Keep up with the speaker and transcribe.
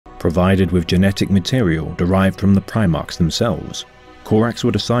Provided with genetic material derived from the Primarchs themselves, Corax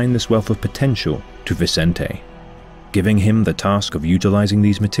would assign this wealth of potential to Vicente, giving him the task of utilizing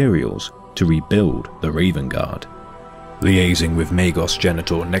these materials to rebuild the Raven Guard. Liaising with Magos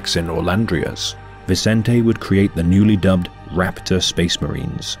Genitor Nexin Orlandrius, Vicente would create the newly dubbed Raptor Space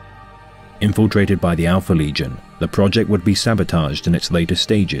Marines. Infiltrated by the Alpha Legion, the project would be sabotaged in its later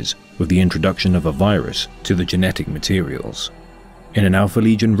stages with the introduction of a virus to the genetic materials. In an Alpha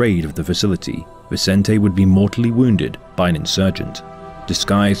Legion raid of the facility, Vicente would be mortally wounded by an insurgent,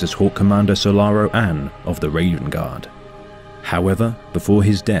 disguised as Hawk Commander Solaro Ann of the Raven Guard. However, before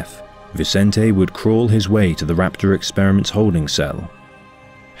his death, Vicente would crawl his way to the Raptor Experiment's holding cell,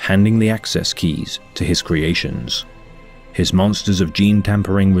 handing the access keys to his creations. His monsters of gene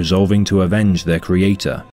tampering resolving to avenge their creator